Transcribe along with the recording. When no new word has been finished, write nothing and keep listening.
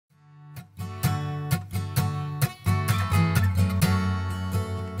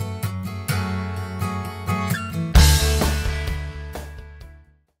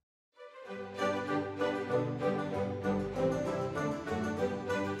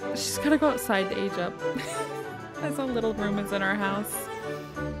She's gotta go outside to age up. That's how little room is in our house.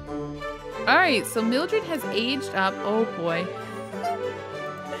 Alright, so Mildred has aged up. Oh boy.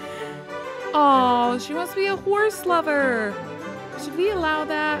 Oh, she must be a horse lover. Should we allow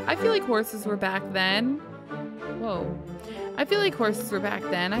that? I feel like horses were back then. Whoa. I feel like horses were back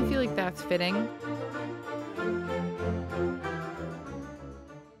then. I feel like that's fitting.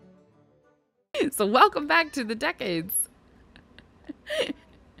 So welcome back to the decades.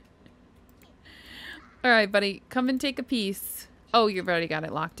 Alright, buddy. Come and take a piece. Oh, you've already got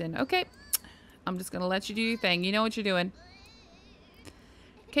it locked in. Okay. I'm just going to let you do your thing. You know what you're doing.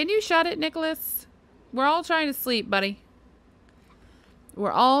 Can you shut it, Nicholas? We're all trying to sleep, buddy.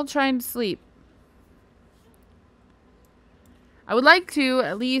 We're all trying to sleep. I would like to,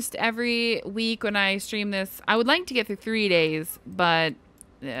 at least every week when I stream this, I would like to get through 3 days, but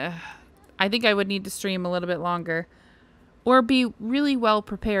I think I would need to stream a little bit longer. Or be really well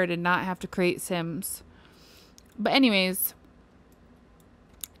prepared and not have to create Sims. But anyways,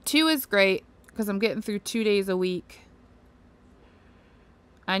 2 is great because I'm getting through 2 days a week.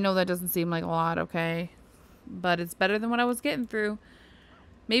 I know that doesn't seem like a lot, okay? But it's better than what I was getting through.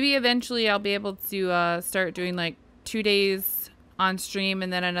 Maybe eventually I'll be able to start doing like 2 days on stream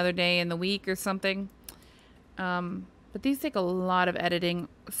and then another day in the week or something. But these take a lot of editing,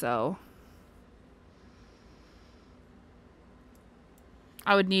 so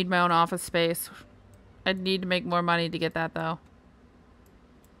I would need my own office space. I'd need to make more money to get that, though.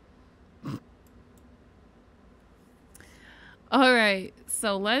 Alright,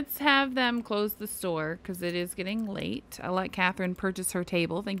 so let's have them close the store, because it is getting late. I'll let Catherine purchase her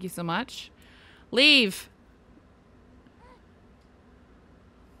table. Thank you so much. Leave!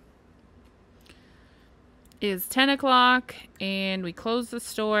 It is 10 o'clock, and we close the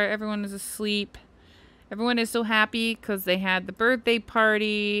store. Everyone is asleep. Everyone is so happy because they had the birthday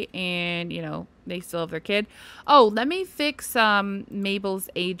party and, you know, they still have their kid. Oh, let me fix Mabel's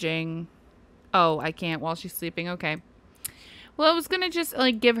aging. Oh, I can't while she's sleeping. Okay. Well, I was going to just,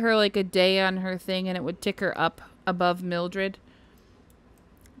 like, give her, like, a day on her thing and it would tick her up above Mildred.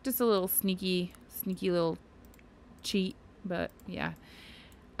 Just a little sneaky little cheat, but yeah.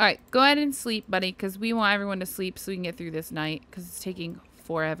 All right, go ahead and sleep, buddy, because we want everyone to sleep so we can get through this night because it's taking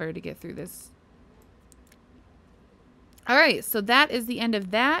forever to get through this. All right, so that is the end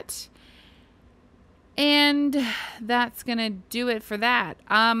of that. And that's going to do it for that.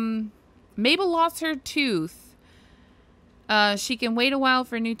 Mabel lost her tooth. She can wait a while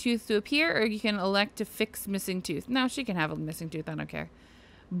for a new tooth to appear, or you can elect to fix missing tooth. No, she can have a missing tooth. I don't care.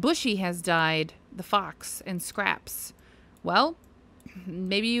 Bushy has died. The fox and Scraps. Well,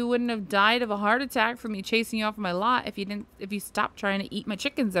 maybe you wouldn't have died of a heart attack from me chasing you off my lot if you stopped trying to eat my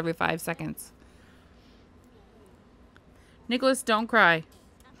chickens every 5 seconds. Nicholas, don't cry.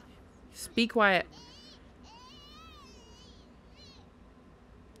 Just be quiet.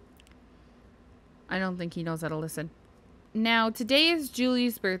 I don't think he knows how to listen. Now, today is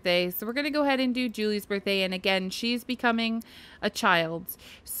Julie's birthday, so we're going to go ahead and do Julie's birthday. And again, she's becoming a child.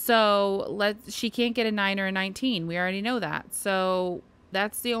 So she can't get a 9 or a 19. We already know that. So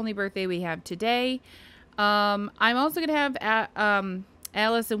that's the only birthday we have today. I'm also going to have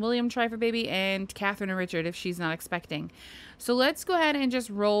Alice and William try for baby, and Catherine and Richard if she's not expecting. So let's go ahead and just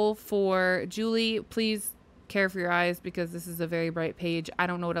roll for Julie. Please care for your eyes because this is a very bright page. I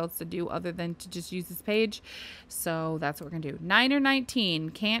don't know what else to do other than to just use this page. So that's what we're going to do. 9 or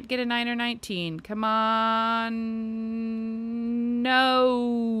 19. Can't get a 9 or 19. Come on.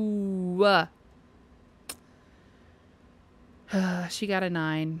 No. She got a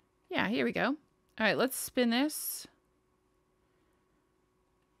 9. Yeah, here we go. All right, let's spin this.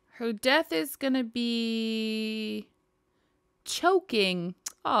 Her death is going to be choking.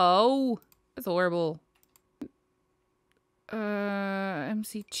 Oh, that's horrible.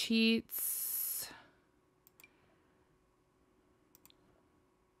 MC cheats.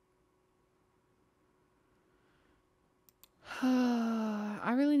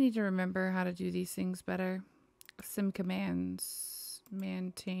 I really need to remember how to do these things better. Sim commands.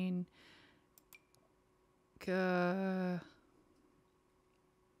 Maintain.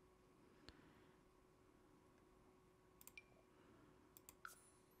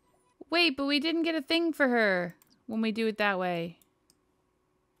 Wait, but we didn't get a thing for her when we do it that way.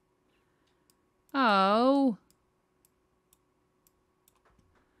 Oh.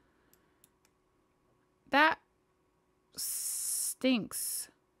 That stinks.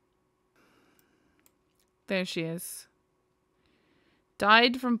 There she is.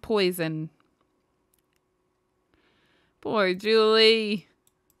 Died from poison. Poor Julie.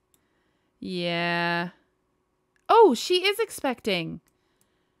 Yeah. Oh, she is expecting.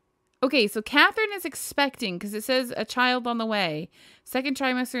 Okay, so Catherine is expecting, because it says a child on the way. Second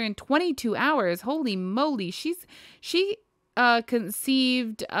trimester in 22 hours. Holy moly. She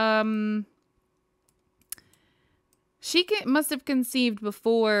conceived, must have conceived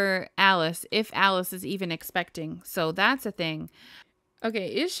before Alice, if Alice is even expecting. So that's a thing. Okay,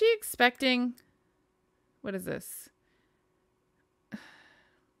 is she expecting? What is this?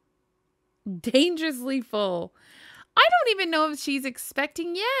 Dangerously full. I don't even know if she's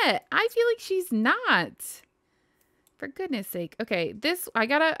expecting yet. I feel like she's not. For goodness sake. Okay, this I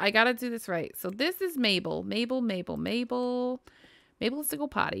gotta do this right. So this is Mabel. Mabel has to go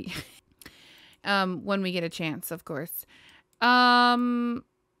potty. When we get a chance, of course. All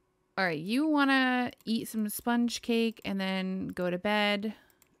right, you wanna eat some sponge cake and then go to bed.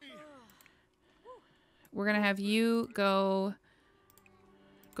 We're gonna have you go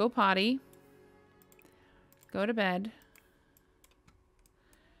potty. Go to bed.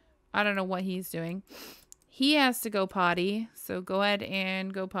 I don't know what he's doing. He has to go potty, so go ahead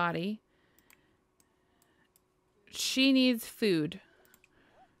and go potty. She needs food,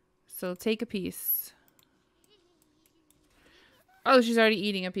 so take a piece. Oh, she's already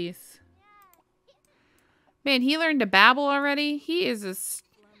eating a piece. Man, he learned to babble already. He is just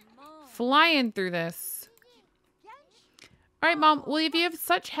flying through this. All right, Mom. Well, if you have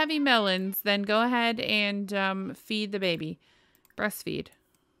such heavy melons, then go ahead and feed the baby. Breastfeed.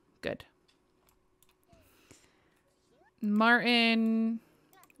 Good. Martin,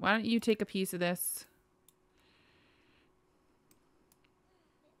 why don't you take a piece of this?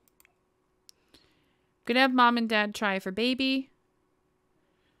 Gonna have Mom and Dad try for baby.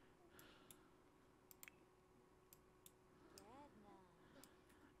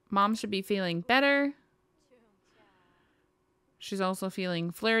 Mom should be feeling better. She's also feeling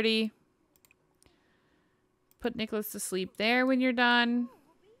flirty. Put Nicholas to sleep there when you're done.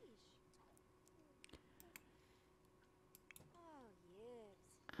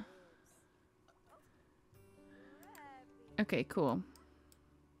 Okay, cool.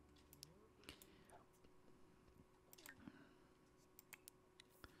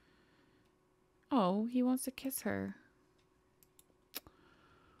 Oh, he wants to kiss her.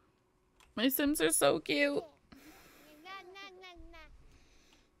 My Sims are so cute.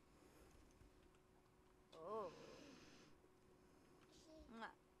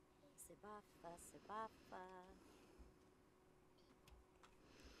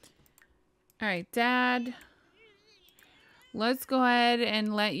 All right, Dad. Let's go ahead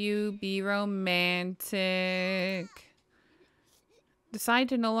and let you be romantic. Decide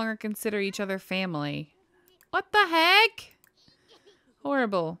to no longer consider each other family. What the heck?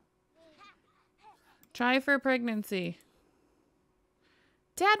 Horrible. Try for pregnancy.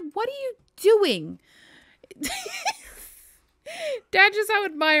 Dad, what are you doing? Dad just out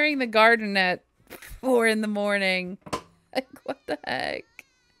admiring the garden at 4 in the morning. Like, what the heck?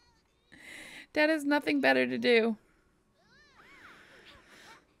 Dad has nothing better to do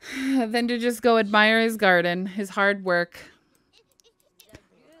than to just go admire his garden, his hard work.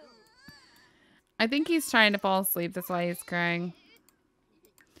 I think he's trying to fall asleep. That's why he's crying.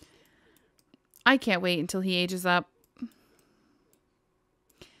 I can't wait until he ages up.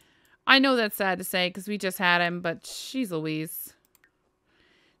 I know that's sad to say because we just had him, but she's Louise.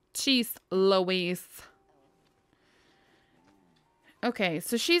 She's Louise. Okay,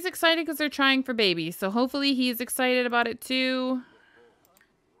 so she's excited because they're trying for baby. So hopefully he's excited about it too.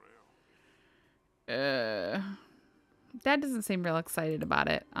 Dad doesn't seem real excited about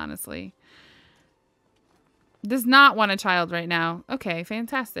it, honestly. Does not want a child right now. Okay,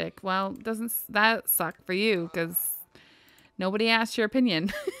 fantastic. Well, doesn't that suck for you because nobody asked your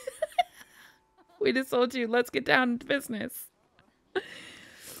opinion. We just told you, let's get down to business.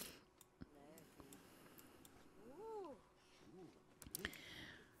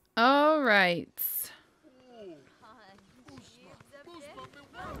 All right.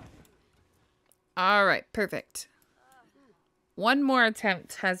 All right, perfect. One more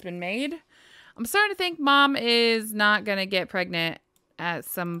attempt has been made. I'm starting to think Mom is not going to get pregnant at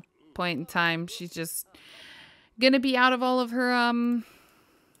some point in time. She's just going to be out of all of her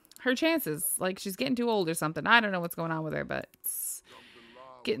her chances. Like she's getting too old or something. I don't know what's going on with her, but it's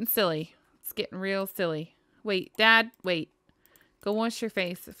getting silly. It's getting real silly. Wait, Dad, wait. Go wash your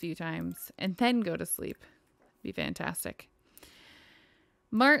face a few times and then go to sleep. Be fantastic.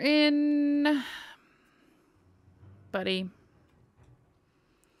 Martin, buddy.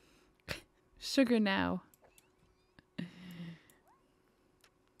 Sugar now.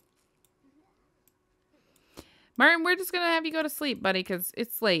 Martin, we're just going to have you go to sleep, buddy, because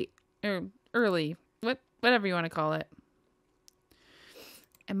it's late. Or early. Whatever you want to call it.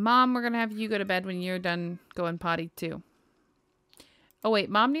 And Mom, we're going to have you go to bed when you're done going potty too. Oh wait,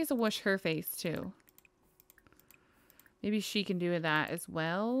 Mom needs to wash her face too. Maybe she can do that as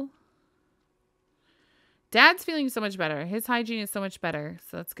well. Dad's feeling so much better. His hygiene is so much better,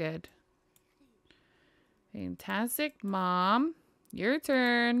 so that's good. Fantastic. Mom, your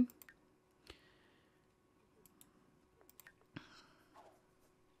turn.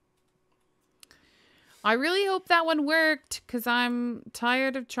 I really hope that one worked, because I'm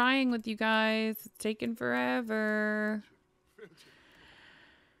tired of trying with you guys. It's taking forever.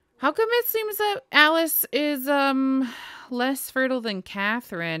 How come it seems that Alice is less fertile than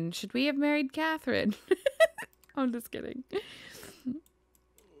Catherine? Should we have married Catherine? I'm just kidding.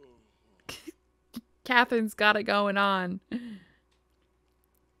 Catherine's got it going on.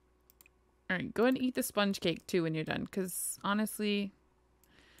 Alright, go ahead and eat the sponge cake too when you're done, because honestly,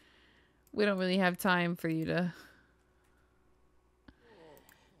 we don't really have time for you to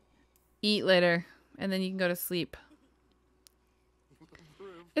eat later, and then you can go to sleep.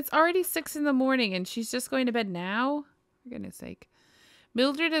 It's already 6 in the morning and she's just going to bed now? For goodness sake.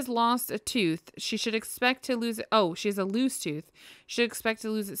 Mildred has lost a tooth. She should expect to lose it. Oh, she has a loose tooth. She should expect to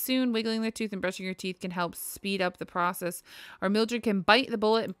lose it soon. Wiggling the tooth and brushing your teeth can help speed up the process. Or Mildred can bite the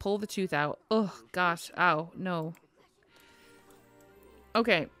bullet and pull the tooth out. Oh, gosh. Ow. No.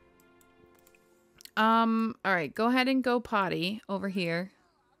 Okay. Alright. Go ahead and go potty over here.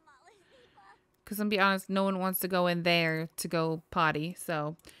 Because I'm going to be honest, no one wants to go in there to go potty.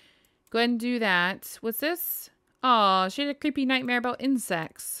 So, go ahead and do that. What's this? Oh, she had a creepy nightmare about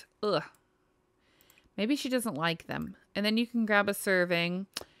insects. Ugh. Maybe she doesn't like them. And then you can grab a serving.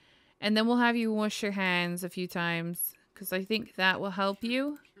 And then we'll have you wash your hands a few times. Because I think that will help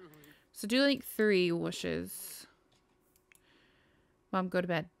you. So do like 3 washes. Mom, go to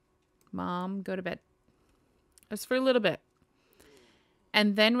bed. Mom, go to bed. Just for a little bit.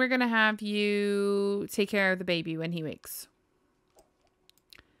 And then we're going to have you take care of the baby when he wakes.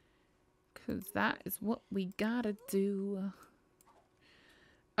 Because that is what we got to do.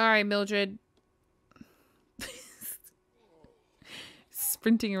 All right, Mildred.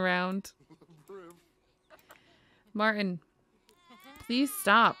 Sprinting around. Martin, please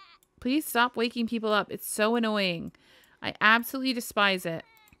stop. Please stop waking people up. It's so annoying. I absolutely despise it.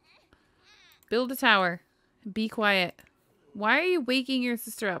 Build a tower. Be quiet. Why are you waking your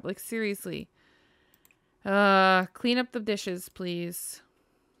sister up? Like, seriously. Clean up the dishes, please.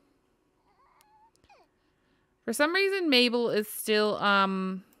 For some reason, Mabel is still,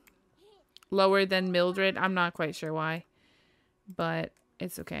 lower than Mildred. I'm not quite sure why. But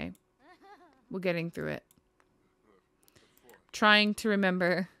it's okay. We're getting through it. Trying to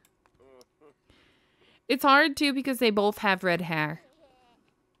remember. It's hard, too, because they both have red hair.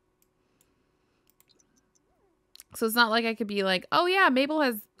 So it's not like I could be like, oh yeah, Mabel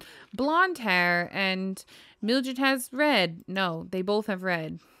has blonde hair and Mildred has red. No, they both have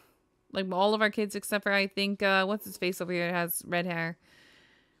red. Like all of our kids except for I think, what's his face over here has red hair.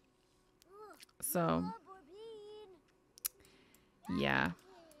 So, yeah.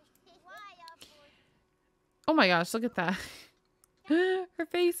 Oh my gosh, look at that. Her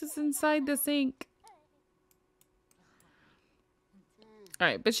face is inside the sink.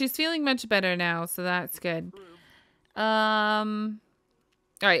 Alright, but she's feeling much better now, so that's good. Alright,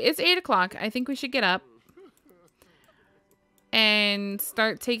 it's 8 o'clock. I think we should get up and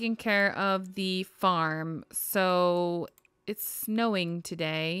start taking care of the farm. So it's snowing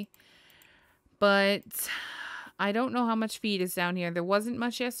today, but I don't know how much feed is down here. There wasn't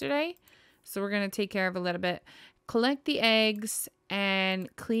much yesterday, so we're going to take care of a little bit. Collect the eggs and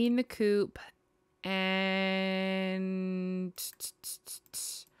clean the coop and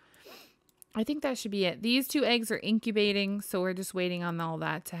I think that should be it. These 2 eggs are incubating, so we're just waiting on all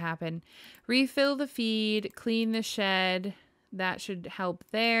that to happen. Refill the feed, clean the shed. That should help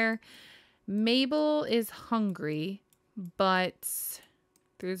there. Mabel is hungry, but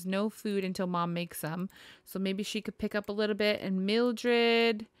there's no food until Mom makes some. So maybe she could pick up a little bit. And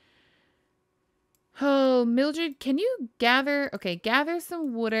Mildred... Oh, Mildred, can you gather... Okay, gather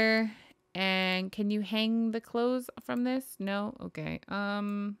some water. And can you hang the clothes from this? No? Okay.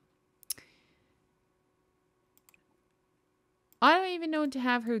 I don't even know what to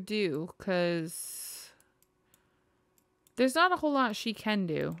have her do, because there's not a whole lot she can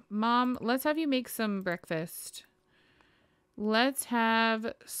do. Mom, let's have you make some breakfast. Let's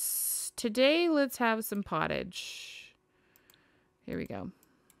have... Today, let's have some pottage. Here we go.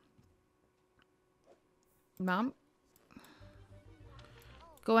 Mom?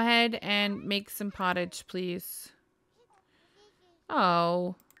 Go ahead and make some pottage, please.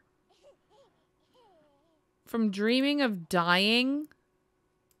 Oh... From dreaming of dying?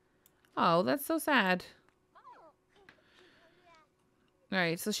 Oh, that's so sad. All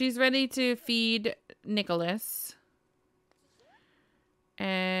right, so she's ready to feed Nicholas.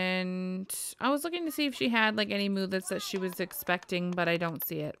 And I was looking to see if she had like any moodlets that she was expecting, but I don't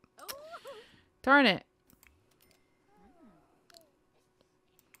see it. Darn it.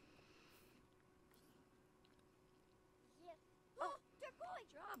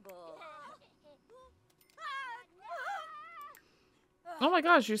 Oh my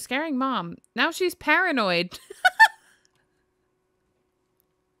gosh, you're scaring Mom. Now she's paranoid.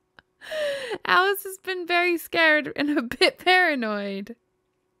 Alice has been very scared and a bit paranoid.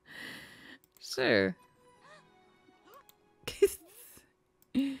 Sure.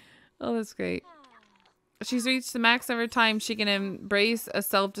 Oh, that's great. She's reached the max of her time she can embrace a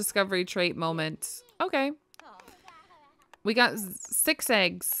self-discovery trait moment. Okay. We got 6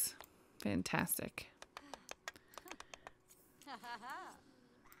 eggs. Fantastic.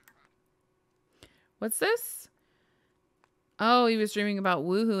 What's this? Oh, he was dreaming about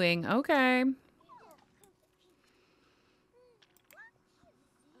woohooing. Okay.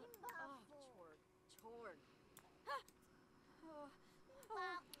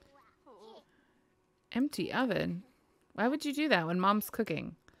 Empty oven? Why would you do that when Mom's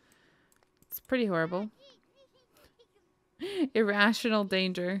cooking? It's pretty horrible. Irrational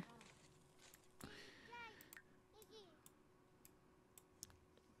danger.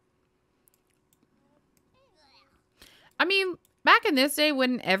 I mean, back in this day,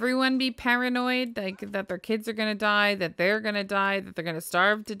 wouldn't everyone be paranoid? Like, that their kids are going to die, that they're going to die, that they're going to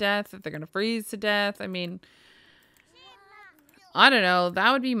starve to death, that they're going to freeze to death? I mean, I don't know.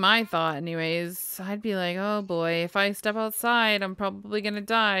 That would be my thought anyways. I'd be like, oh boy, if I step outside, I'm probably going to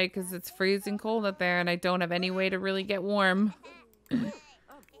die because it's freezing cold out there and I don't have any way to really get warm.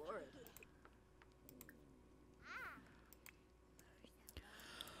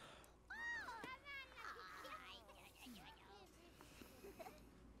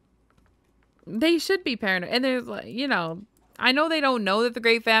 They should be paranoid. And there's, like, you know, I know they don't know that the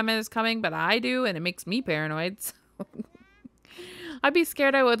Great Famine is coming, but I do, and it makes me paranoid. So I'd be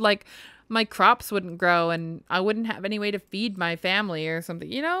scared I would, like, my crops wouldn't grow and I wouldn't have any way to feed my family or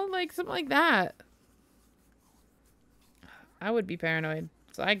something. You know, like, something like that. I would be paranoid.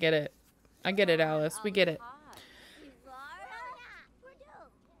 So I get it. I get it, Alice. We get it.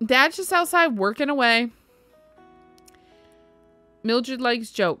 Dad's just outside working away. Mildred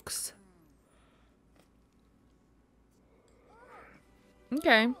likes jokes.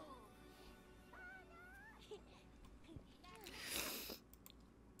 Okay.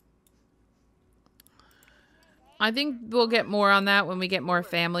 I think we'll get more on that when we get more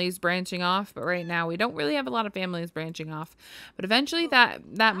families branching off. But right now, we don't really have a lot of families branching off. But eventually, that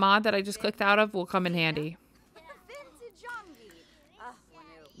mod that I just clicked out of will come in handy.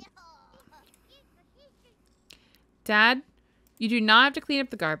 Dad, you do not have to clean up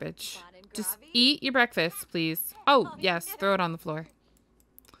the garbage. Just eat your breakfast, please. Oh, yes, throw it on the floor.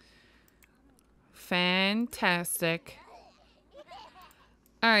 Fantastic.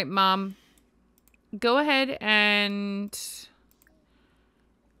 All right, Mom. Go ahead and...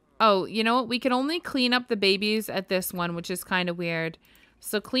 Oh, you know what? We can only clean up the babies at this one, which is kind of weird.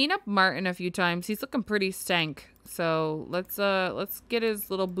 So clean up Martin a few times. He's looking pretty stank. So let's get his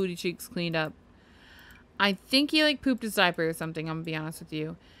little booty cheeks cleaned up. I think he like pooped his diaper or something, I'm gonna be honest with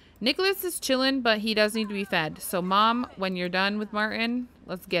you. Nicholas is chilling, but he does need to be fed. So Mom, when you're done with Martin,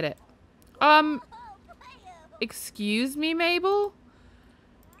 let's get it. Excuse me, Mabel?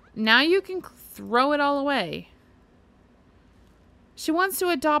 Now you can throw it all away. She wants to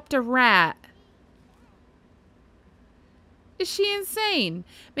adopt a rat. Is she insane?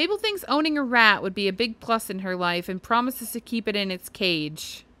 Mabel thinks owning a rat would be a big plus in her life and promises to keep it in its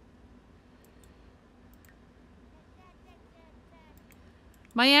cage.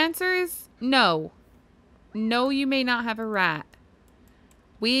 My answer is no. No, you may not have a rat.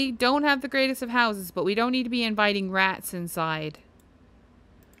 We don't have the greatest of houses, but we don't need to be inviting rats inside.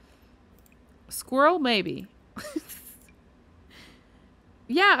 Squirrel, maybe.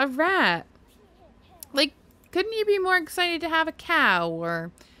 Yeah, a rat. Like, couldn't you be more excited to have a cow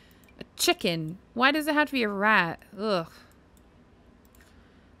or a chicken? Why does it have to be a rat? Ugh.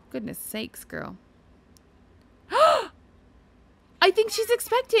 Goodness sakes, girl. I think she's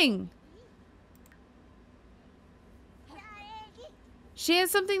expecting. She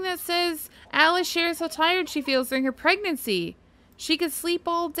has something that says Alice shares how tired she feels during her pregnancy. She could sleep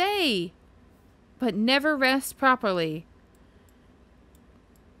all day, but never rest properly.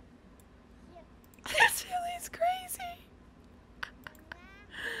 This really is crazy.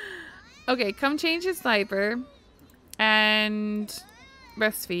 Okay, come change his diaper and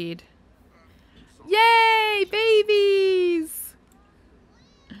breastfeed. Yay, babies!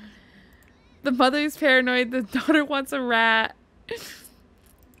 The mother's paranoid. The daughter wants a rat.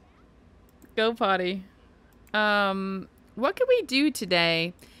 Go potty. What can we do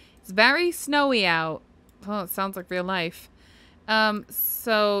today? It's very snowy out. Oh, it sounds like real life.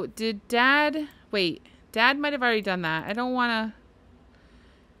 So did Dad... Wait, Dad might have already done that. I don't want to...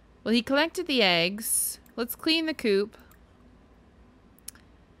 Well, he collected the eggs. Let's clean the coop.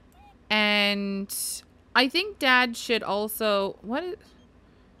 And I think Dad should also... What?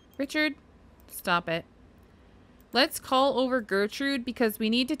 Richard? Stop it. Let's call over Gertrude because we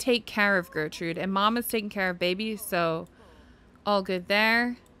need to take care of Gertrude. And Mom is taking care of baby, so all good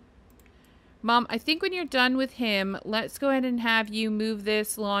there. Mom, I think when you're done with him, let's go ahead and have you move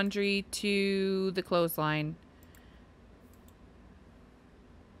this laundry to the clothesline.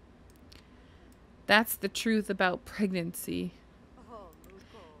 That's the truth about pregnancy. All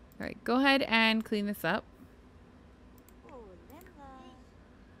right, go ahead and clean this up.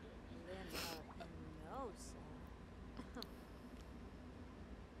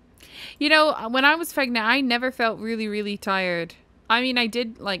 You know, when I was pregnant, I never felt really, really tired. I mean, I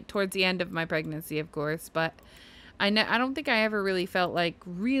did, like, towards the end of my pregnancy, of course, but I don't think I ever really felt, like,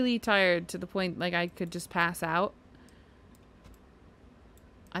 really tired to the point, like, I could just pass out.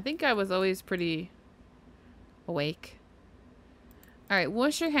 I think I was always pretty awake. All right,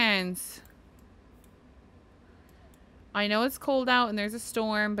 wash your hands. I know it's cold out and there's a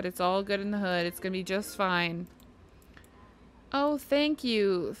storm, but it's all good in the hood. It's going to be just fine. Oh, thank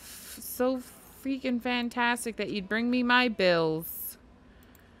you. So freaking fantastic that you'd bring me my bills.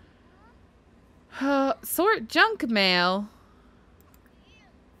 Sort junk mail.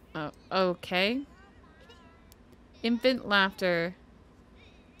 Oh, okay. Infant laughter.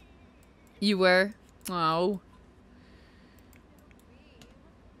 You were? Oh.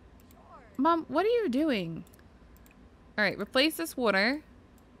 Mom, what are you doing? Alright, replace this water.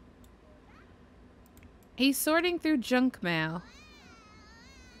 He's sorting through junk mail.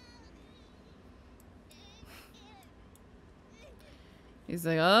 He's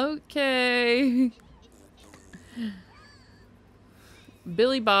like, okay.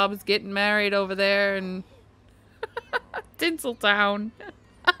 Billy Bob's getting married over there in Tinseltown.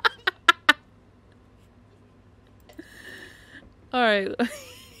 Alright.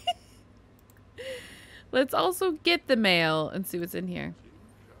 Let's also get the mail and see what's in here.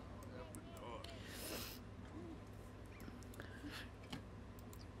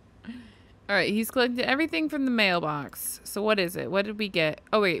 Alright, he's collected everything from the mailbox. So what is it? What did we get?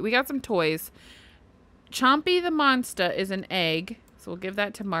 Oh wait, we got some toys. Chompy the Monster is an egg. So we'll give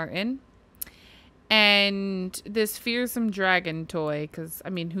that to Martin. And this fearsome dragon toy. Because, I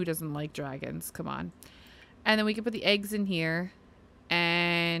mean, who doesn't like dragons? Come on. And then we can put the eggs in here.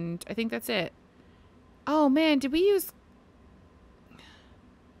 And I think that's it. Oh man, did we use...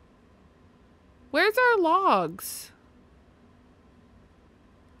 Where's our logs?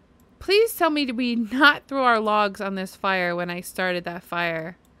 Please tell me, did we not throw our logs on this fire when I started that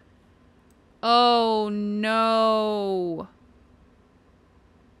fire? Oh no.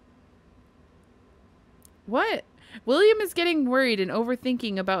 What? William is getting worried and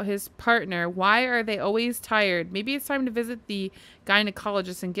overthinking about his partner. Why are they always tired? Maybe it's time to visit the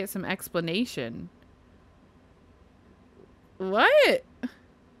gynecologist and get some explanation. What?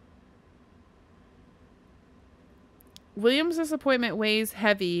 William's disappointment weighs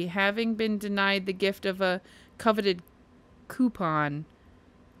heavy, having been denied the gift of a coveted coupon.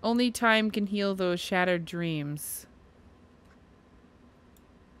 Only time can heal those shattered dreams.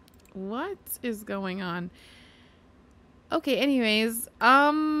 What is going on? Okay, anyways,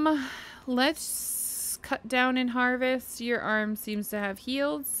 let's cut down and harvest. Your arm seems to have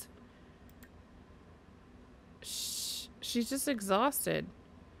healed. She's just exhausted.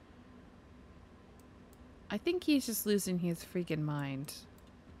 I think he's just losing his freaking mind.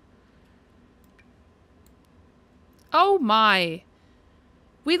 Oh my.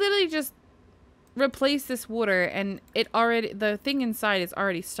 We literally just replaced this water and it already, the thing inside is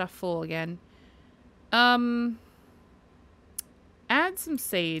already stuffed full again. Add some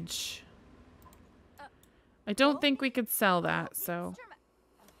sage. I don't think we could sell that, so.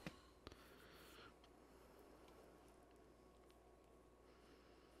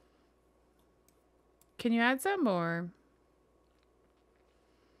 Can you add some more?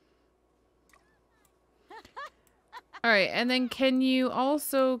 Alright, and then can you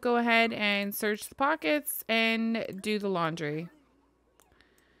also go ahead and search the pockets and do the laundry?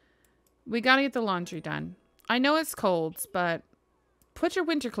 We gotta get the laundry done. I know it's cold, but put your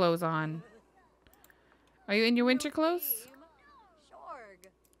winter clothes on. Are you in your winter clothes?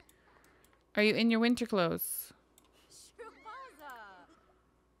 Are you in your winter clothes?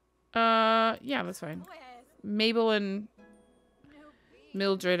 Yeah, that's fine. Mabel and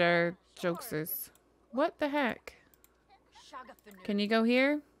Mildred are jokesters. What the heck? Can you go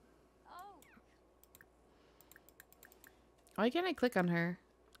here? Why can't I click on her?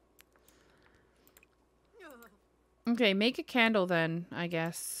 Okay, make a candle then, I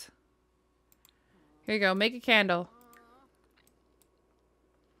guess. Here you go, make a candle.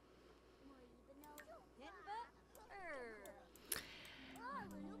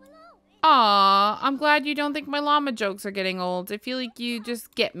 Aw, I'm glad you don't think my llama jokes are getting old. I feel like you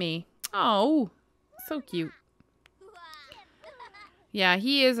just get me. Oh, so cute. Yeah,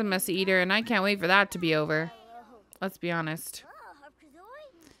 he is a messy eater, and I can't wait for that to be over. Let's be honest.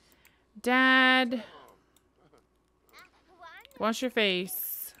 Dad, wash your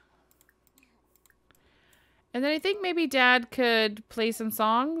face. And then I think maybe Dad could play some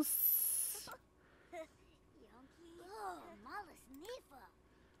songs.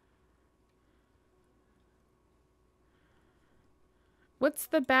 What's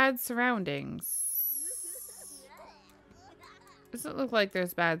the bad surroundings? Doesn't look like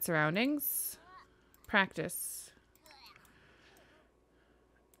there's bad surroundings. Practice.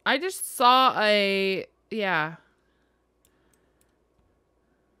 I just saw a... Yeah.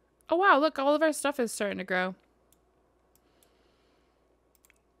 Oh, wow. Look, all of our stuff is starting to grow.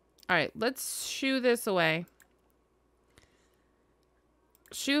 Alright, let's shoo this away.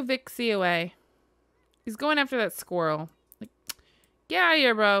 Shoo Vixie away. He's going after that squirrel. Like, get out of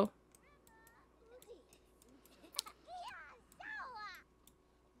here, bro.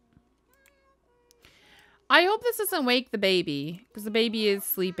 I hope this doesn't wake the baby, because the baby is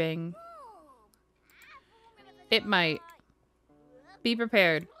sleeping. It might. Be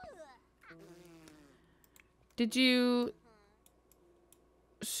prepared. Did you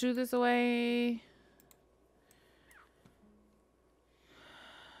shoo this away?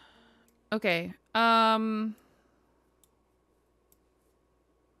 Okay.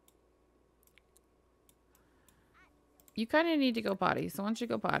 You kind of need to go potty, so why don't you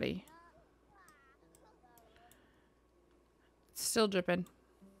go potty? It's still dripping.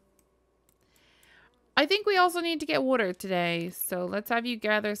 I think we also need to get water today, so let's have you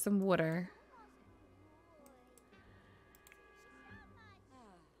gather some water.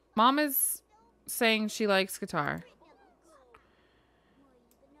 Mom is saying she likes guitar.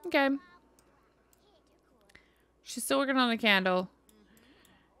 Okay. She's still working on a candle.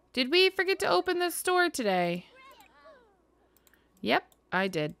 Did we forget to open this store today? Yep, I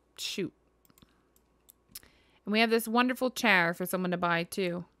did. Shoot. And we have this wonderful chair for someone to buy,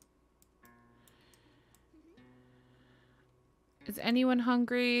 too. Is anyone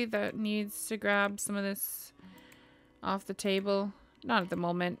hungry that needs to grab some of this off the table? Not at the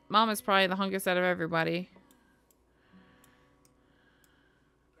moment. Mom is probably the hungriest out of everybody.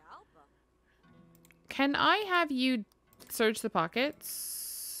 Can I have you search the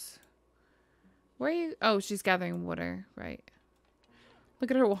pockets? Where are you? Oh, she's gathering water. Right. Look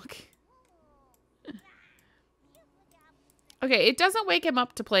at her walking. Okay, it doesn't wake him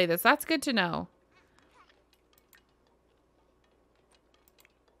up to play this. That's good to know.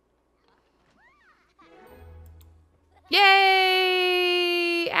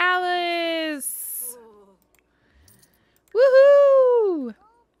 Yay! Alice! Woohoo!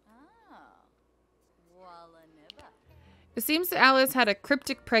 It seems that Alice had a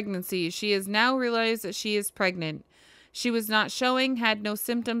cryptic pregnancy. She has now realized that she is pregnant. She was not showing, had no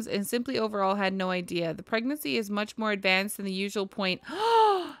symptoms, and simply overall had no idea. The pregnancy is much more advanced than the usual point.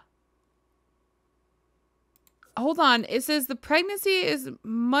 Hold on. It says the pregnancy is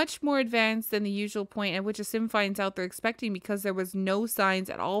much more advanced than the usual point at which a sim finds out they're expecting because there was no signs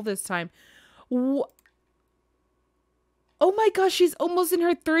at all this time. Oh my gosh, she's almost in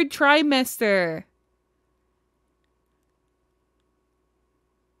her 3rd trimester.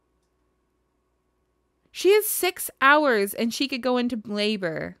 She has 6 hours and she could go into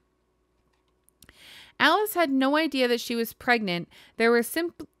labor. Alice had no idea that she was pregnant. There were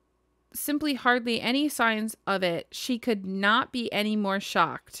simply hardly any signs of it. She could not be any more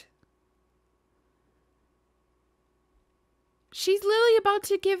shocked. She's literally about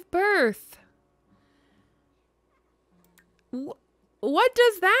to give birth. What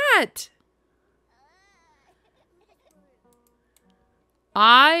does that?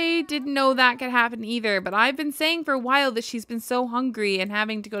 I didn't know that could happen either, but I've been saying for a while that she's been so hungry and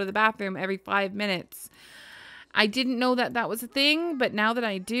having to go to the bathroom every 5 minutes. I didn't know that that was a thing, but now that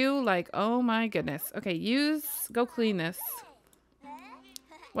I do, like, oh my goodness. Okay, go clean this.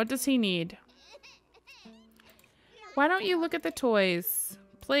 What does he need? Why don't you look at the toys?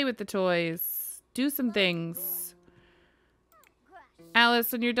 Play with the toys. Do some things.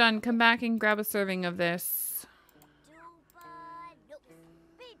 Alice, when you're done, come back and grab a serving of this.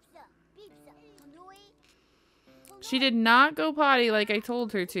 She did not go potty like I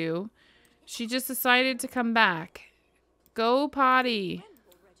told her to. She just decided to come back. Go potty.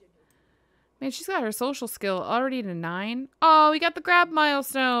 Man, she's got her social skill already to 9. Oh, we got the grab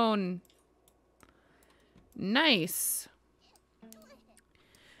milestone. Nice.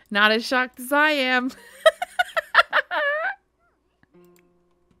 Not as shocked as I am.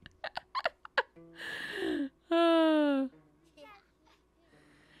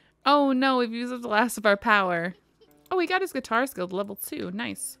 Oh no, we've used up the last of our power. Oh, we got his guitar skill to level 2.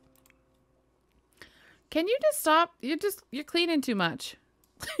 Nice. Can you just stop? You're cleaning too much.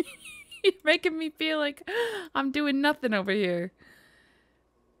 You're making me feel like I'm doing nothing over here.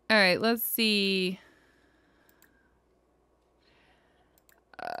 All right, let's see.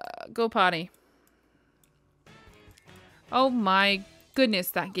 Go potty. Oh my goodness,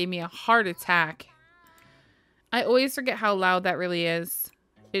 that gave me a heart attack. I always forget how loud that really is.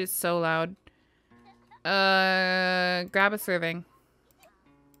 It is so loud. Grab a serving.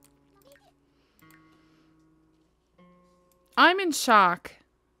 I'm in shock.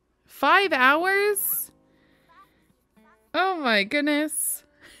 5 hours? Oh my goodness.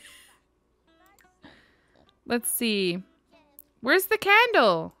 Let's see. Where's the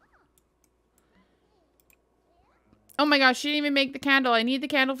candle? Oh my gosh, she didn't even make the candle. I need the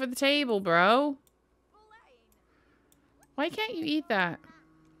candle for the table, bro. Why can't you eat that?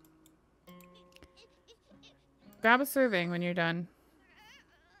 Grab a serving when you're done.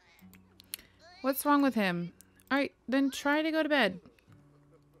 What's wrong with him? Alright, then try to go to bed.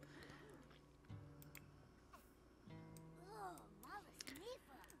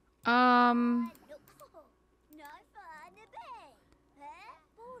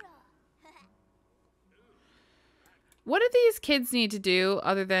 What do these kids need to do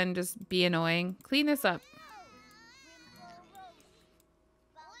other than just be annoying? Clean this up.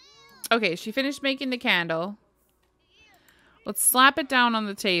 Okay, she finished making the candle. Let's slap it down on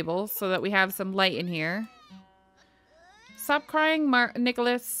the table so that we have some light in here. Stop crying,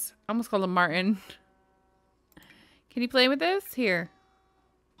 Nicholas. I almost called him Martin. Can you play with this? Here.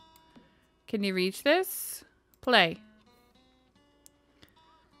 Can you reach this? Play.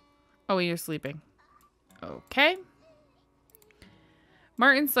 Oh, you're sleeping. Okay.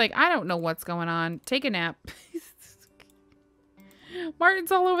 Martin's like, I don't know what's going on. Take a nap.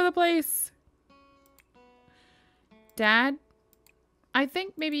 Martin's all over the place. Dad, I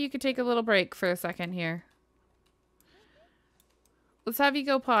think maybe you could take a little break for a second here. Let's have you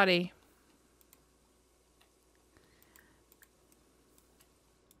go potty.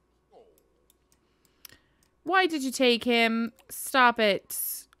 Why did you take him? Stop it.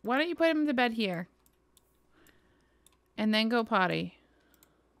 Why don't you put him to bed here? And then go potty.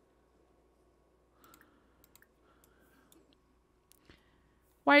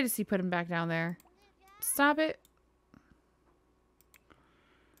 Why does he put him back down there? Stop it.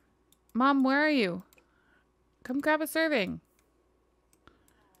 Mom, where are you? Come grab a serving.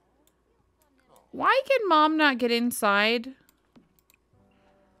 Why can Mom not get inside?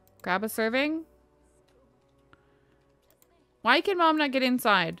 Grab a serving? Why can Mom not get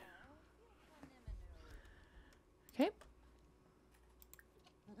inside? Okay.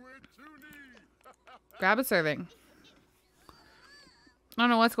 Grab a serving. I don't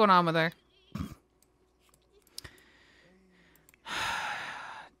know what's going on with her.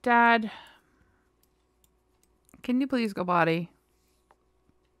 Dad, can you please go potty?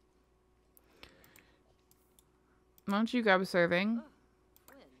 Why don't you grab a serving?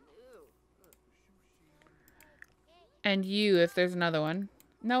 And you, if there's another one.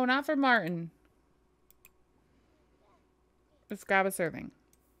 No, not for Martin. Let's grab a serving.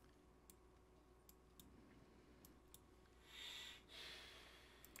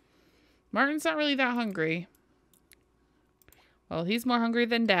 Martin's not really that hungry. Well, he's more hungry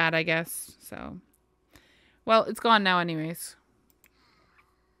than Dad, I guess. So, well, it's gone now anyways.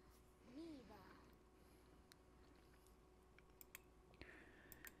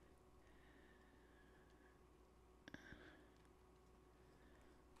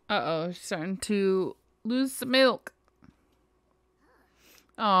 Uh-oh, she's starting to lose some milk.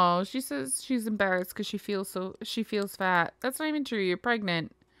 Oh, she says she's embarrassed because she feels fat. That's not even true. You're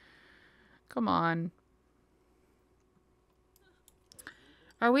pregnant. Come on.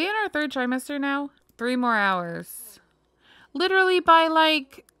 Are we in our 3rd trimester now? 3 more hours. Literally by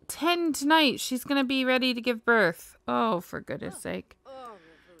like 10 tonight, she's going to be ready to give birth. Oh, for goodness sake. All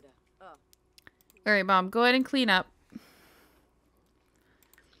right, Mom, go ahead and clean up.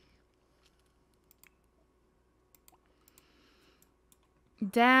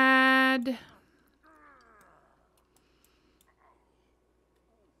 Dad.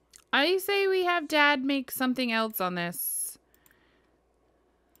 I say we have Dad make something else on this.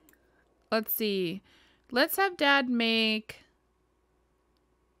 Let's see. Let's have Dad make...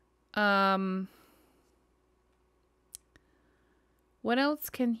 What else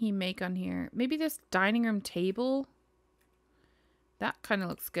can he make on here? Maybe this dining room table? That kind of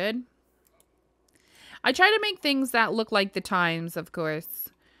looks good. I try to make things that look like the times, of course.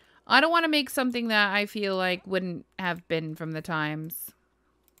 I don't want to make something that I feel like wouldn't have been from the times.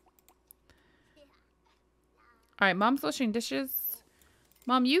 Alright, Mom's washing dishes.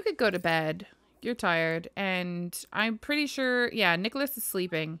 Mom, you could go to bed. You're tired. And I'm pretty sure... Yeah, Nicholas is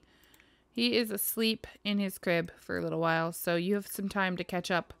sleeping. He is asleep in his crib for a little while. So you have some time to catch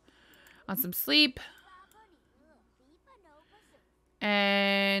up on some sleep.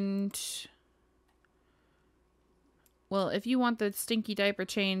 And... Well, if you want the stinky diaper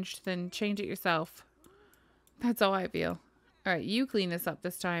changed, then change it yourself. That's how I feel. Alright, you clean this up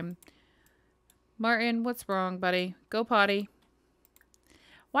this time. Martin, what's wrong, buddy? Go potty.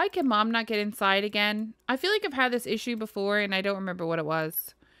 Why can Mom not get inside again? I feel like I've had this issue before and I don't remember what it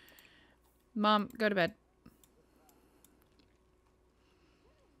was. Mom, go to bed.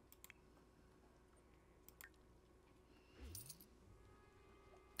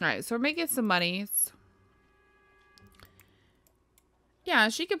 Alright, so we're making some monies. Yeah,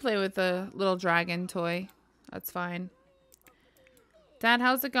 she could play with the little dragon toy. That's fine. Dad,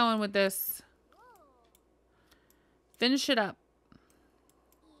 how's it going with this? Finish it up.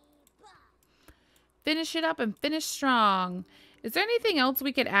 Finish it up and finish strong. Is there anything else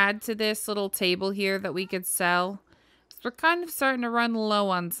we could add to this little table here that we could sell? So we're kind of starting to run low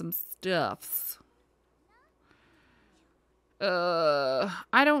on some stuffs.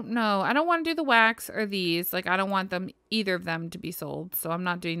 I don't know. I don't want to do the wax or these. Like, I don't want them, either of them, to be sold. So I'm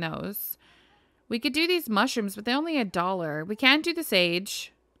not doing those. We could do these mushrooms, but they're only $1. We can't do the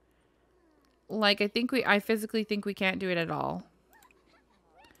sage. Like, I physically think we can't do it at all.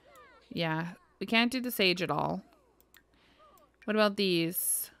 Yeah, we can't do the sage at all. What about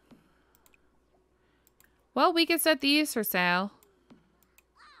these? Well, we could set these for sale.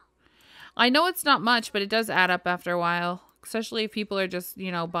 I know it's not much, but it does add up after a while. Especially if people are just,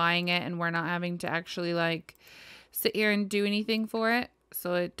 you know, buying it and we're not having to actually, like, sit here and do anything for it.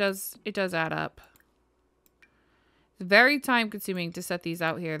 So it does add up. It's very time consuming to set these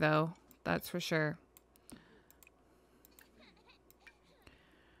out here, though. That's for sure.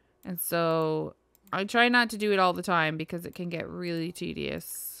 And so I try not to do it all the time because it can get really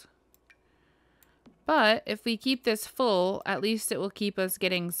tedious. But if we keep this full, at least it will keep us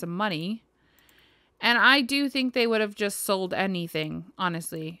getting some money. And I do think they would have just sold anything,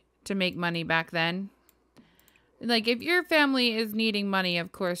 honestly, to make money back then. Like, if your family is needing money,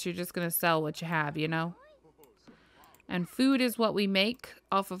 of course, you're just going to sell what you have, you know? And food is what we make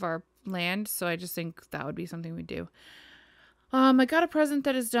off of our land, so I just think that would be something we do. I got a present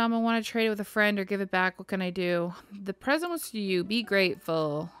that is dumb. I want to trade it with a friend or give it back. What can I do? The present was for you. Be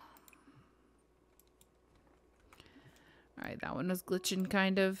grateful. Alright, that one was glitching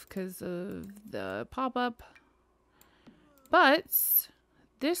kind of because of the pop-up. But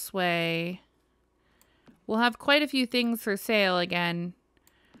this way, we'll have quite a few things for sale again.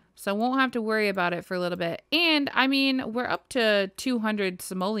 So I won't have to worry about it for a little bit. And, I mean, we're up to 200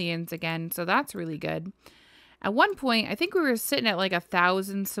 simoleons again, so that's really good. At one point, I think we were sitting at like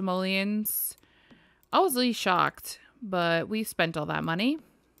 1,000 simoleons. I was really shocked, but we spent all that money.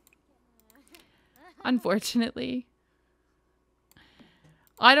 Unfortunately.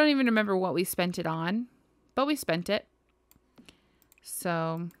 I don't even remember what we spent it on, but we spent it.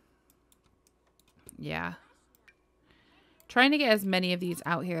 So, yeah. Trying to get as many of these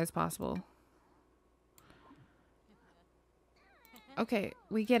out here as possible. Okay,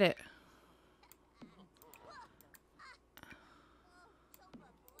 we get it.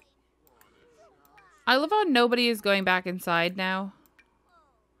 I love how nobody is going back inside now.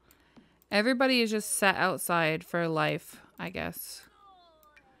 Everybody is just set outside for life, I guess.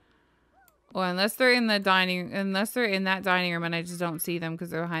 Or unless they're in the unless they're in that dining room and I just don't see them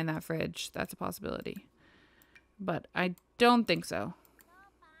because they're behind that fridge. That's a possibility. But I don't think so.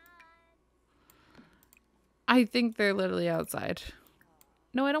 I think they're literally outside.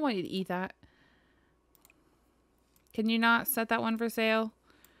 No, I don't want you to eat that. Can you not set that one for sale?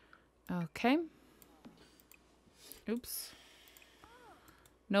 Okay. Oops.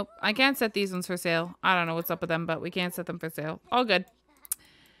 Nope. I can't set these ones for sale. I don't know what's up with them, but we can't set them for sale. All good.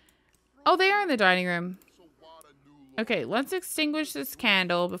 Oh, they are in the dining room. Okay, let's extinguish this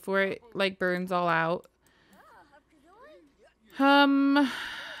candle before it, like, burns all out.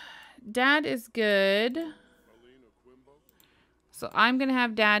 Dad is good. So I'm going to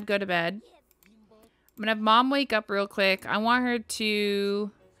have Dad go to bed. I'm going to have Mom wake up real quick. I want her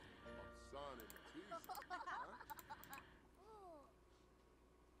to...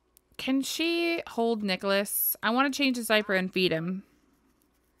 Can she hold Nicholas? I want to change his diaper and feed him.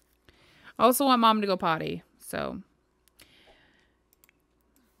 I also want Mom to go potty, so.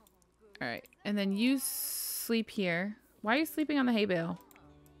 All right, and then you sleep here. Why are you sleeping on the hay bale?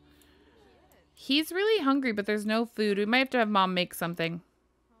 He's really hungry, but there's no food. We might have Mom make something.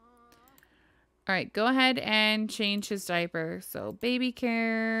 All right, go ahead and change his diaper. So baby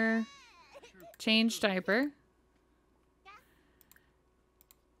care, change diaper.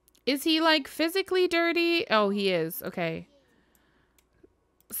 Is he like physically dirty? Oh, he is. Okay.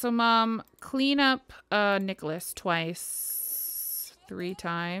 So Mom, clean up Nicholas twice. 3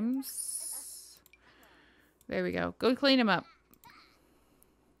 times. There we go. Go clean him up.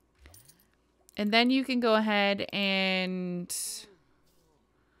 And then you can go ahead and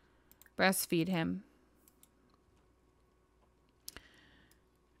breastfeed him.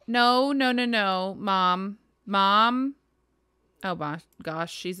 No, no, no, no, Mom. Mom. Oh,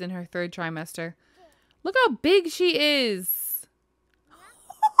 gosh, she's in her 3rd trimester. Look how big she is.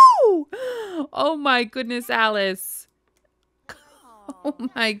 Oh, my goodness, Alice. Oh,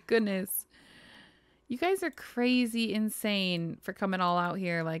 my goodness. You guys are crazy insane for coming all out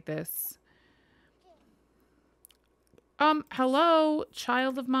here like this. Hello,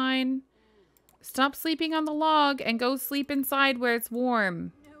 child of mine. Stop sleeping on the log and go sleep inside where it's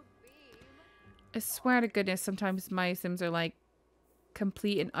warm. I swear to goodness, sometimes my Sims are like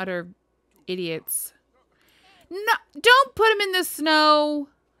complete and utter idiots. No, don't put him in the snow.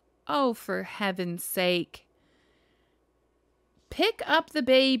 Oh, for heaven's sake. Pick up the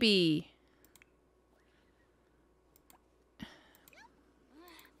baby.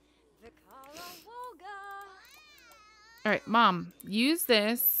 All right, Mom, use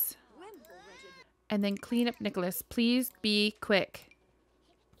this and then clean up Nicholas. Please be quick.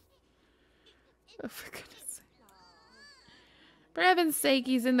 Oh, for goodness sake. For heaven's sake,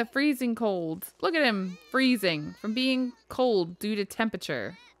 he's in the freezing cold. Look at him freezing from being cold due to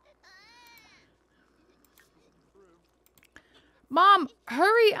temperature. Mom,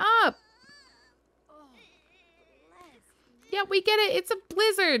 hurry up. Yeah, we get it. It's a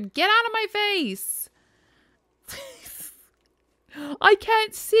blizzard. Get out of my face. I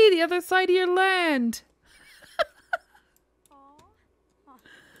can't see the other side of your land.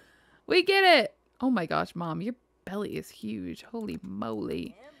 We get it. Oh my gosh, Mom, your belly is huge. Holy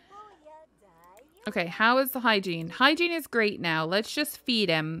moly. Okay, how is the hygiene? Hygiene is great now. Let's just feed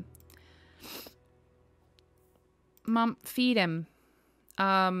him. Mom, feed him.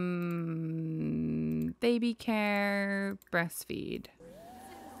 Baby care, breastfeed.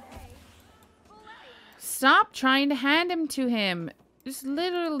 Stop trying to hand him to him. Just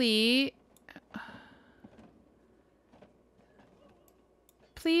literally.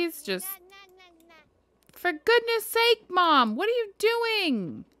 Please just. For goodness sake, Mom, what are you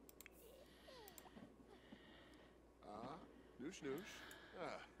doing?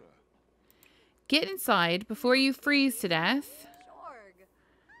 Get inside before you freeze to death.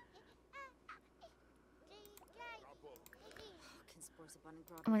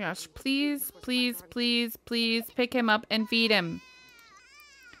 Oh my gosh, please, please, please, please pick him up and feed him.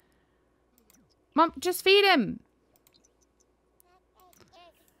 Mom, just feed him.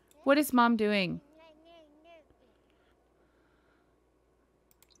 What is Mom doing?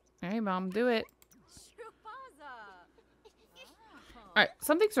 All right, Mom, do it. All right,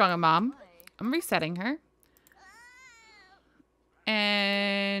 something's wrong with Mom. I'm resetting her.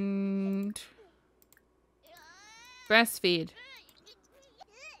 And breastfeed.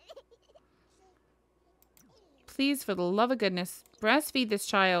 Please, for the love of goodness, breastfeed this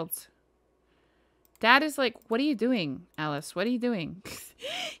child. Dad is like, what are you doing, Alice? What are you doing?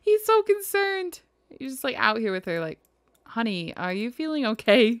 He's so concerned. He's just like out here with her like, honey, are you feeling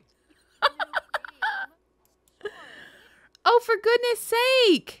okay? Oh, for goodness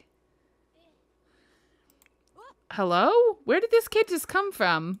sake. Hello? Where did this kid just come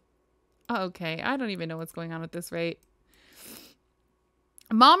from? Oh, okay, I don't even know what's going on at this rate.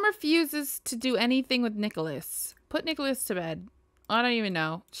 Mom refuses to do anything with Nicholas. Put Nicholas to bed. I don't even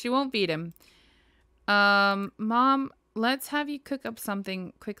know. She won't feed him. Mom, let's have you cook up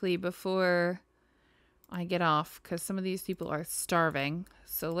something quickly before I get off, because some of these people are starving.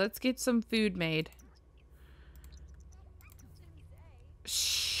 So let's get some food made.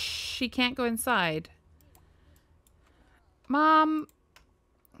 Shh, she can't go inside. Mom.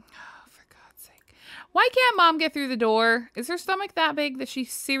 Oh, for God's sake. Why can't mom get through the door? Is her stomach that big that she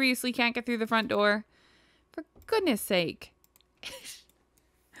seriously can't get through the front door? For goodness sake.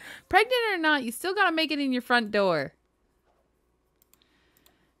 Pregnant or not, you still gotta make it in your front door.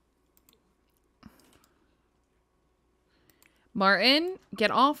 Martin, get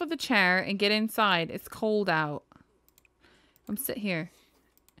off of the chair and get inside. It's cold out. Come sit here.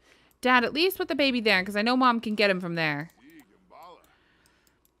 Dad, at least put the baby there, because I know mom can get him from there.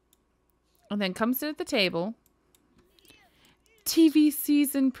 And then come sit at the table. TV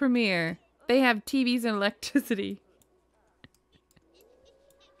season premiere. They have TVs and electricity.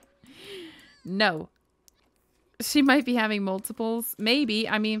 No. She might be having multiples. Maybe.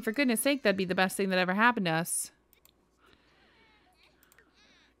 I mean, for goodness sake, that'd be the best thing that ever happened to us.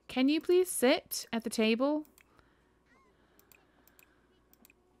 Can you please sit at the table?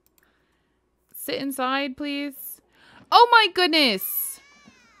 Sit inside, please. Oh my goodness!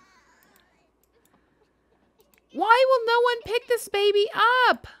 Why will no one pick this baby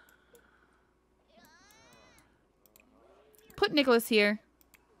up? Put Nicholas here.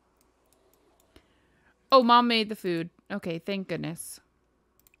 Oh, mom made the food. Okay, thank goodness.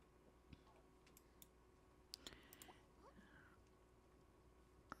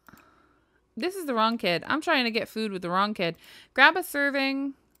 This is the wrong kid. I'm trying to get food with the wrong kid. Grab a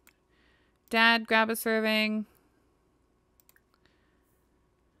serving. Dad, grab a serving.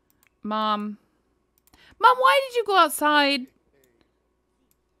 Mom. Mom, why did you go outside?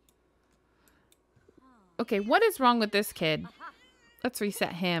 Okay, what is wrong with this kid? Let's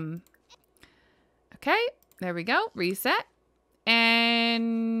reset him. Okay, there we go. Reset.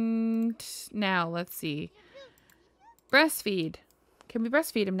 And now, let's see. Breastfeed. Can we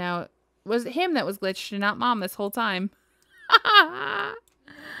breastfeed him now? Was it him that was glitched and not mom this whole time? I'm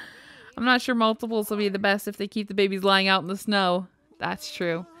not sure multiples will be the best if they keep the babies lying out in the snow. That's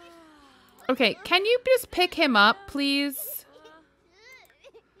true. Okay, can you just pick him up, please?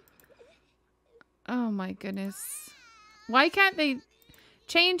 Oh my goodness. Why can't they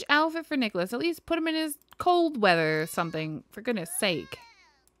change outfit for Nicholas? At least put him in his cold weather or something, for goodness sake.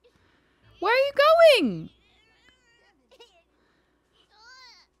 Where are you going?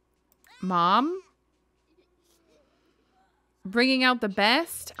 Mom? Bringing out the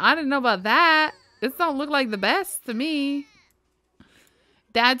best? I don't know about that. This don't look like the best to me.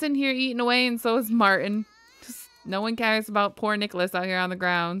 Dad's in here eating away and so is Martin. Just no one cares about poor Nicholas out here on the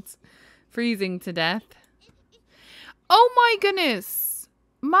ground. Freezing to death. Oh my goodness.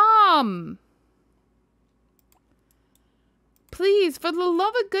 Mom. Please, for the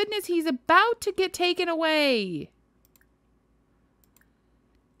love of goodness, he's about to get taken away.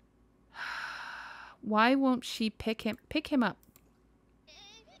 Why won't she pick him up?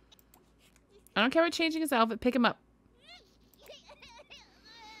 I don't care about changing his outfit. Pick him up.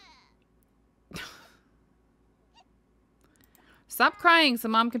 Stop crying so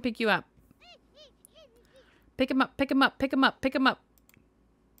mom can pick you up. Pick him up, pick him up, pick him up, pick him up.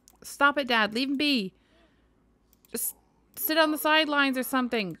 Stop it, Dad. Leave him be. Just sit on the sidelines or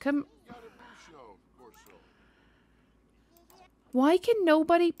something. Come. Why can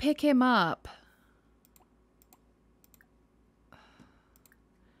nobody pick him up?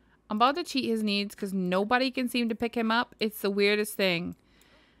 I'm about to cheat his needs because nobody can seem to pick him up. It's the weirdest thing.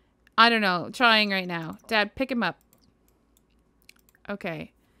 I don't know. Trying right now. Dad, pick him up.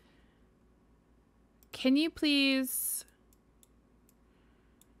 Okay. Can you please...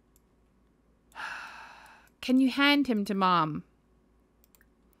 Can you hand him to mom?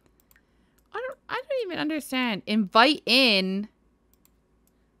 I don't even understand. Invite in.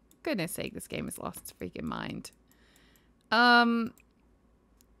 Goodness sake, this game has lost its freaking mind.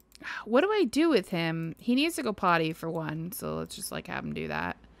 What do I do with him? He needs to go potty for one, so let's just like have him do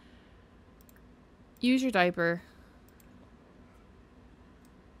that. Use your diaper.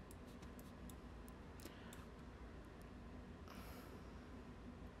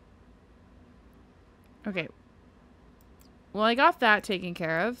 Okay. Well, I got that taken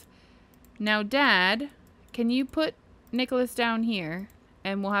care of. Now, Dad, can you put Nicholas down here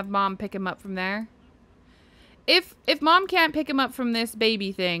and we'll have mom pick him up from there? If mom can't pick him up from this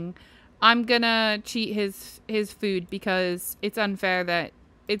baby thing, I'm gonna cheat his food because it's unfair that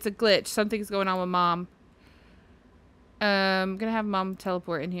it's a glitch. Something's going on with mom. I'm gonna have mom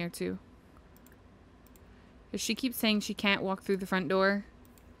teleport in here too. She keeps saying she can't walk through the front door.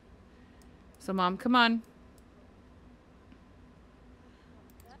 So mom, come on.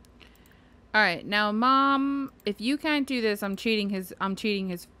 All right, now mom, if you can't do this, I'm cheating his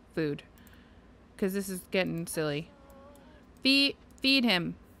food. Because this is getting silly. Feed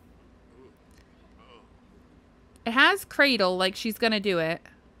him. It has cradle, like she's gonna do it.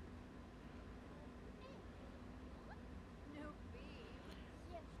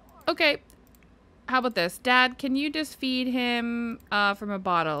 Okay. How about this? Dad, can you just feed him from a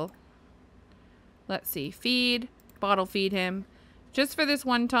bottle? Let's see. Feed. Bottle feed him. Just for this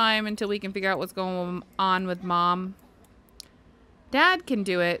one time until we can figure out what's going on with Mom. Dad can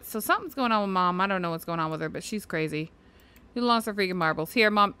do it. So something's going on with Mom. I don't know what's going on with her, but she's crazy. You lost her freaking marbles. Here,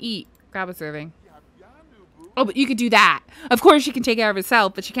 Mom, eat. Grab a serving. Oh, but you could do that. Of course she can take care of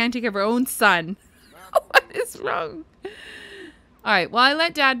herself, but she can't take care of her own son. What is wrong? Alright, well, I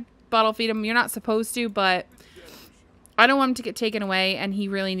let Dad bottle feed him. You're not supposed to, but I don't want him to get taken away, and he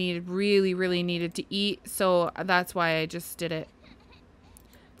really needed to eat, so that's why I just did it.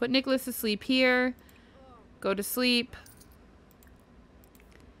 Put Nicholas to sleep here. Go to sleep.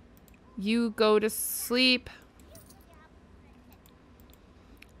 You go to sleep.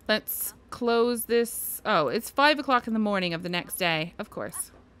 Let's close this. Oh, it's 5 o'clock in the morning of the next day. Of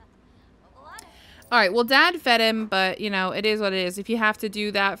course. Alright, well, Dad fed him, but, you know, it is what it is. If you have to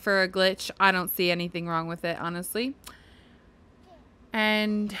do that for a glitch, I don't see anything wrong with it, honestly.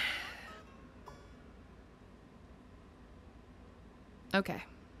 And... okay.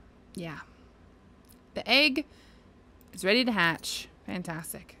 Yeah. The egg is ready to hatch.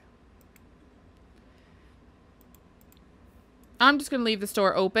 Fantastic. I'm just going to leave the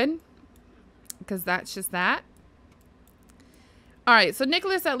store open because that's just that. Alright, so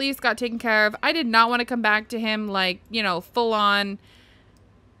Nicholas at least got taken care of. I did not want to come back to him like, you know, full on,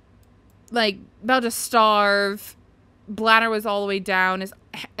 like, about to starve. Bladder was all the way down. His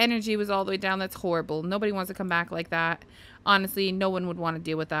energy was all the way down. That's horrible. Nobody wants to come back like that. Honestly, no one would want to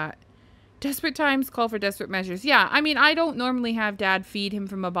deal with that. Desperate times call for desperate measures. Yeah, I mean, I don't normally have Dad feed him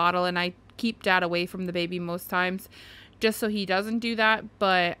from a bottle, and I keep Dad away from the baby most times, just so he doesn't do that.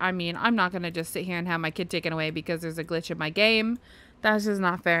 But, I mean, I'm not going to just sit here and have my kid taken away because there's a glitch in my game. That's just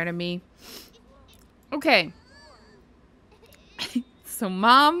not fair to me. Okay. So,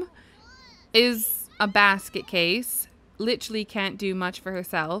 Mom is a basket case. Literally can't do much for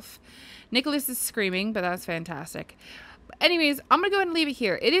herself. Nicholas is screaming, but that's fantastic. Anyways, I'm going to go ahead and leave it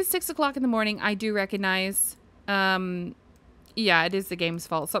here. It is 6 o'clock in the morning. I do recognize. Yeah, it is the game's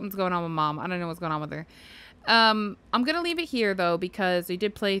fault. Something's going on with Mom. I don't know what's going on with her. I'm going to leave it here, though, because we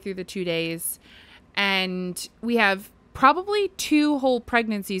did play through the 2 days. And we have probably 2 whole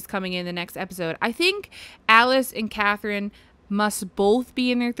pregnancies coming in the next episode. I think Alice and Catherine must both be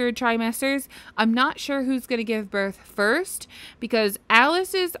in their 3rd trimesters. I'm not sure who's going to give birth first, because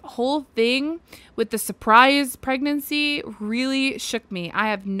Alice's whole thing with the surprise pregnancy really shook me. I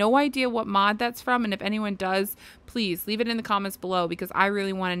have no idea what mod that's from, and if anyone does, please leave it in the comments below, because I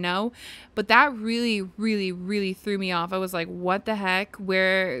really want to know. But that really threw me off. I was like, what the heck?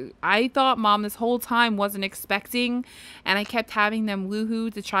 Where I thought Mom this whole time wasn't expecting, and I kept having them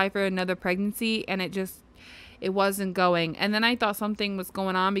woohoo to try for another pregnancy, and it wasn't going. And then I thought something was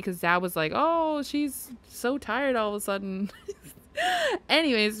going on because Dad was like, oh, she's so tired all of a sudden.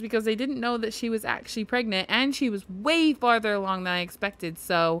 Anyways, because they didn't know that she was actually pregnant, and she was way farther along than I expected.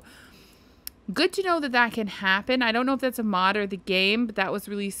 So good to know that that can happen. I don't know if that's a mod or the game, but that was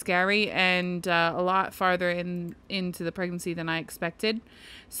really scary and a lot farther into the pregnancy than I expected.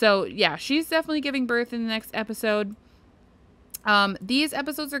 So yeah, she's definitely giving birth in the next episode. These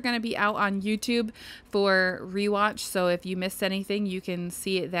episodes are going to be out on YouTube for rewatch, so if you missed anything, you can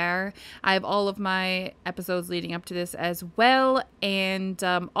see it there. I have all of my episodes leading up to this as well, and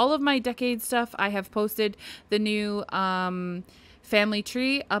all of my decade stuff. I have posted the new family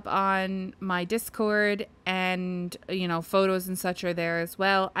tree up on my Discord, and you know, photos and such are there as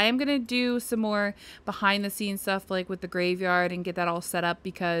well. I am gonna do some more behind the scenes stuff, like with the graveyard, and get that all set up,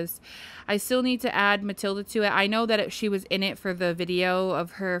 because I still need to add Matilda to it. I know that she was in it for the video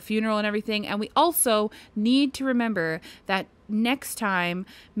of her funeral and everything, and we also need to remember that next time,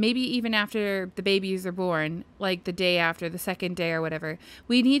 maybe even after the babies are born, like the day after, the 2nd day or whatever,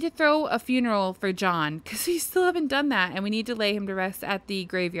 we need to throw a funeral for John, because we still haven't done that, and we need to lay him to rest at the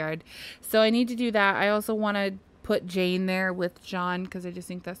graveyard. So I need to do that. I also want to put Jane there with John, because I just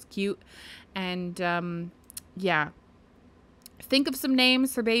think that's cute. And yeah, think of some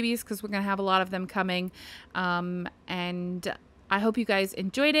names for babies, because we're gonna have a lot of them coming. And I hope you guys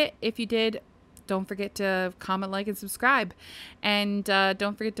enjoyed it. If you did, don't forget to comment, like, and subscribe. And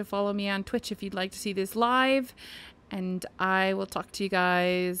don't forget to follow me on Twitch if you'd like to see this live. And I will talk to you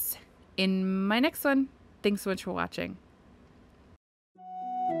guys in my next one. Thanks so much for watching.